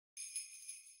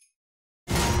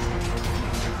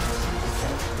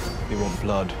You want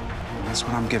blood? That's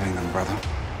what I'm giving them, brother.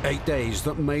 8 Days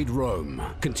That Made Rome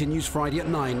continues Friday at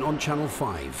 9 on Channel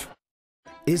 5.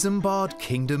 Isambard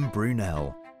Kingdom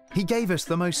Brunel. He gave us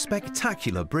the most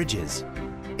spectacular bridges,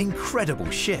 incredible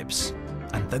ships,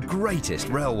 and the greatest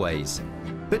railways.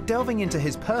 But delving into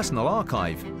his personal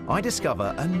archive, I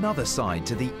discover another side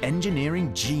to the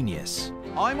engineering genius.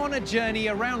 I'm on a journey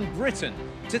around Britain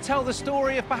to tell the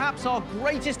story of perhaps our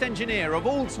greatest engineer of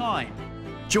all time.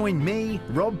 Join me,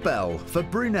 Rob Bell, for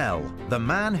Brunel, the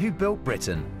man who built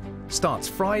Britain. Starts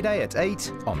Friday at 8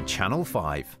 on Channel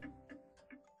 5.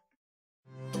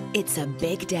 It's a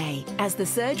big day as the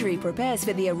surgery prepares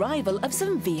for the arrival of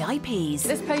some VIPs.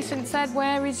 This patient said,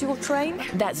 "Where is your train?"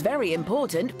 That's very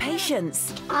important,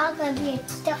 patience. I'm going to be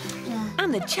a doctor.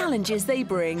 And the challenges they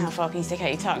bring. How far can you stick out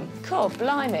your tongue? Cool,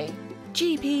 blimey.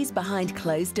 GPs behind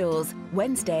closed doors,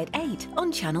 Wednesday at 8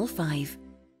 on Channel 5.